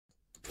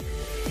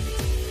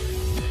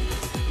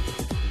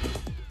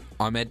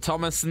I'm Ed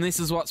Thomas, and this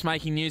is what's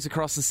making news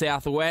across the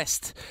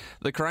southwest.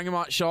 The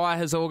Corangamite Shire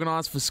has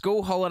organised for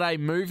school holiday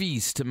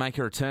movies to make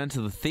a return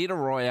to the Theatre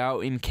Royale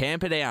in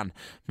Camperdown.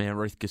 Mayor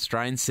Ruth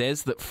Gaustrain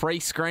says that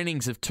free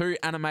screenings of 2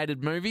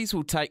 animated movies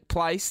will take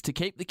place to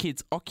keep the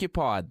kids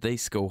occupied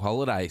these school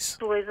holidays.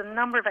 Well, there's a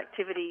number of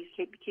activities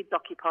to keep the kids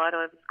occupied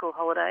over school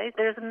holidays.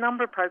 There's a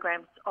number of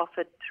programs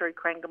offered through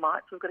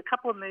Corangamite. So we've got a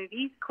couple of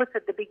movies.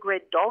 Clifford the Big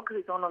Red Dog,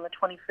 who's on the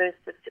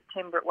 21st of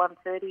September at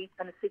 1:30,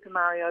 and the Super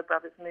Mario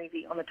Brothers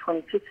movie on the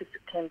 25th of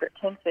September at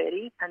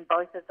 10:30, and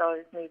both of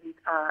those movies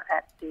are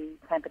at the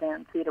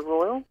Camperdown Theatre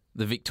Royal.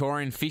 The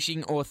Victorian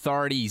Fishing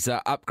Authorities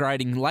are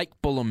upgrading Lake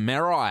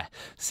Bullomerri.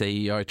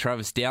 CEO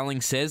Travis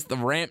Dowling says the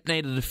ramp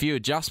needed a few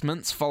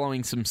adjustments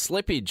following some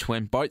slippage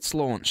when boats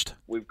launched.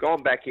 We've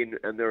gone back in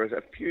and there are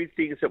a few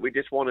things that we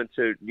just wanted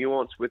to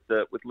nuance with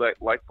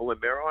Lake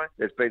Bullomerri.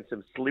 There's been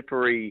some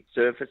slippery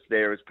surface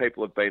there as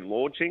people have been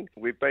launching.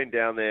 We've been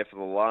down there for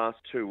the last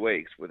 2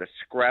 weeks with a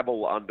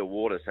scrabble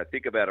underwater. So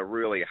think about a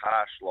really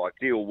harsh, like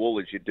steel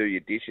wool as you do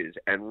your dishes,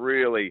 and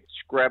really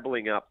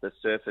scrabbling up the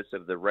surface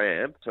of the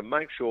ramp to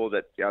make sure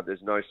that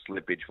there's no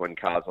slippage when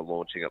cars are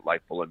launching at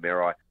Lake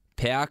Bullomerri.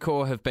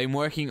 Powercor have been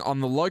working on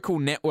the local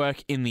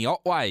network in the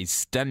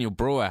Otways. Daniel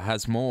Brewer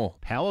has more.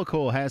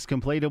 Powercor has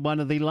completed one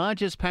of the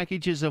largest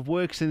packages of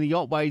works in the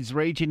Otways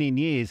region in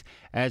years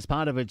as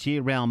part of its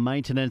year-round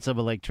maintenance of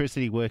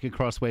electricity work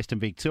across Western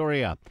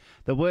Victoria.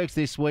 The works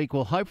this week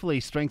will hopefully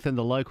strengthen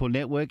the local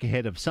network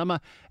ahead of summer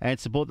and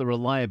support the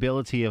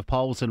reliability of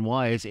poles and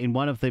wires in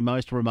one of the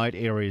most remote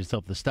areas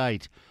of the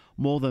state.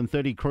 More than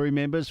 30 crew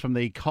members from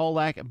the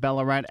Colac,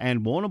 Ballarat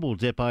and Warrnambool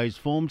depots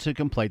formed to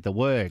complete the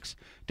works.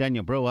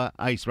 Daniel Brewer,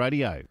 Ace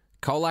Radio.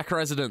 Colac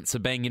residents are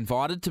being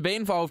invited to be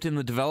involved in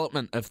the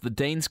development of the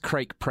Deans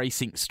Creek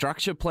Precinct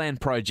Structure Plan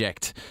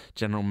project.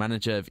 General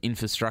Manager of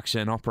Infrastructure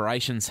and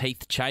Operations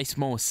Heath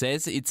Chasemore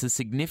says it's a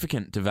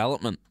significant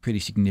development. Pretty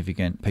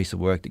significant piece of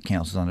work that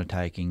Council's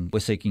undertaking. We're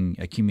seeking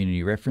a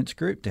community reference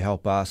group to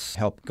help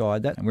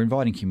guide that, and we're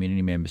inviting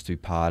community members to be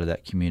part of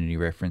that community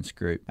reference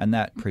group, and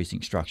that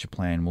precinct structure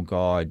plan will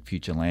guide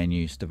future land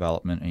use,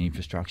 development and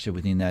infrastructure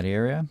within that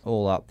area.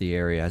 All up, the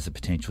area has the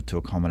potential to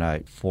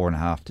accommodate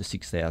 4,500 to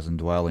 6,000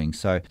 dwellings.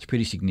 So it's a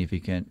pretty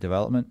significant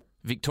development.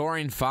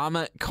 Victorian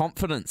farmer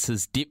confidence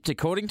has dipped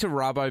according to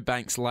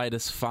Rabobank's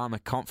latest farmer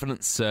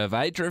confidence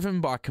survey, driven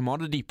by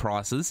commodity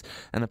prices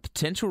and a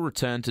potential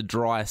return to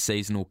drier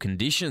seasonal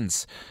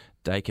conditions.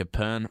 Dacre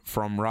Pern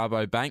from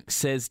Rabobank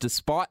says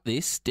despite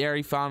this,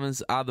 dairy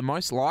farmers are the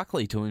most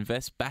likely to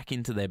invest back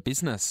into their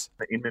business.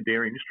 In the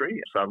dairy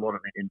industry, so a lot of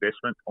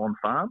investment on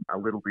farm, a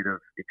little bit of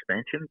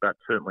expansion, but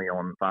certainly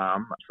on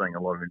farm, seeing a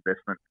lot of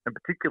investment, and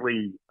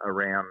particularly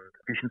around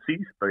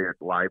efficiencies, be it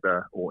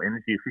labour or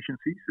energy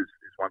efficiencies is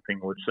one thing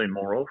we've seen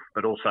more of,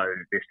 but also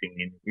investing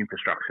in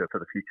infrastructure for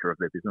the future of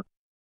their business.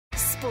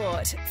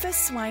 Sport for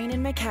Swain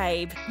and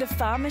McCabe, the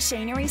farm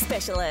machinery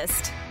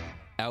specialist.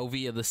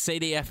 Alvey are the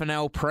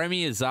CDFNL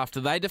premiers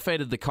after they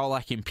defeated the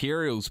Colac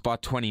Imperials by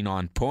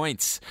 29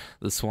 points.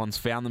 The Swans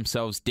found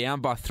themselves down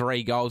by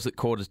 3 goals at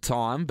quarter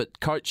time, but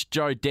coach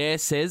Joe Dare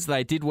says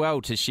they did well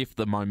to shift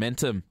the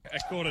momentum.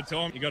 At quarter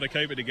time, you've got to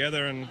keep it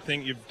together and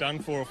think you've done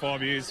 4 or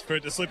 5 years for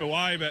it to slip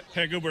away, but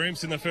how good were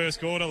Imps in the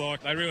first quarter?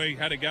 They really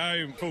had a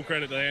go. Full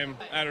credit to them.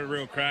 Had a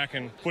real crack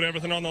and put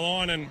everything on the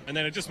line, and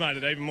then it just made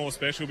it even more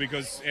special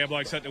because our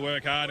blokes had to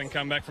work hard and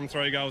come back from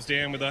 3 goals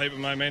down with a heap of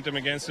momentum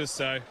against us,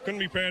 so couldn't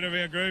be proud of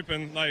our group,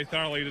 and they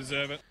thoroughly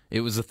deserve it.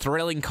 It was a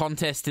thrilling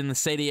contest in the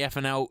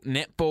CDFNL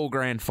Netball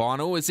Grand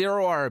Final as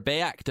Iroara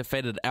Biak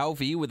defeated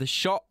Alvey with a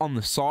shot on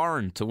the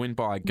siren to win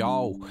by a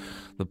goal.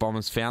 The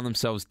Bombers found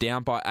themselves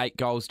down by 8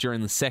 goals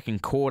during the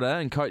second quarter,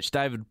 and coach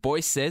David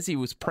Boyce says he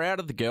was proud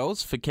of the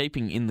girls for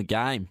keeping in the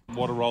game.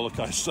 What a roller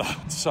coaster.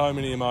 So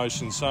many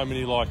emotions, so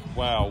many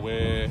wow,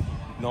 we're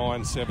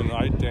 9, 7,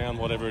 8 down,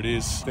 whatever it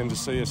is. Then to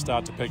see us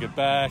start to pick it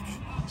back,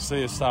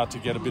 see us start to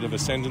get a bit of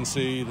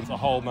ascendancy, the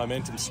whole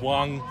momentum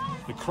swung,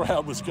 the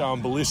crowd was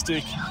going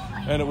ballistic,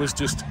 and it was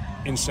just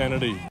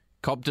insanity.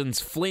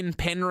 Cobden's Flynn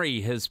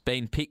Penry has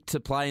been picked to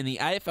play in the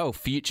AFL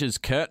Futures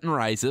curtain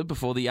raiser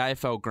before the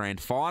AFL Grand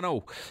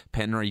Final.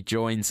 Penry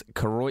joins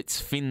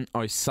Koroit's Finn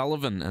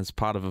O'Sullivan as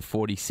part of a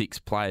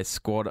 46-player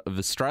squad of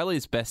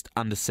Australia's best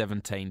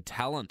under-17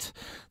 talent.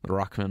 The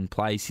ruckman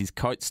plays his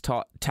Coates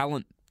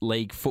talent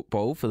League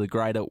football for the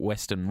Greater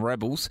Western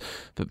Rebels,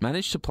 but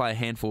managed to play a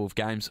handful of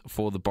games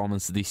for the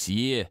Bombers this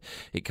year.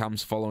 It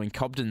comes following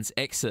Cobden's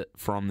exit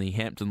from the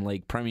Hampton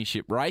League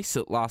Premiership race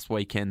at last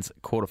weekend's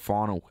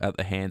quarter-final at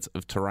the hands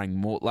of Terang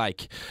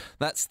Mortlake.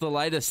 That's the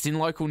latest in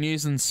local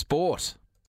news and sport.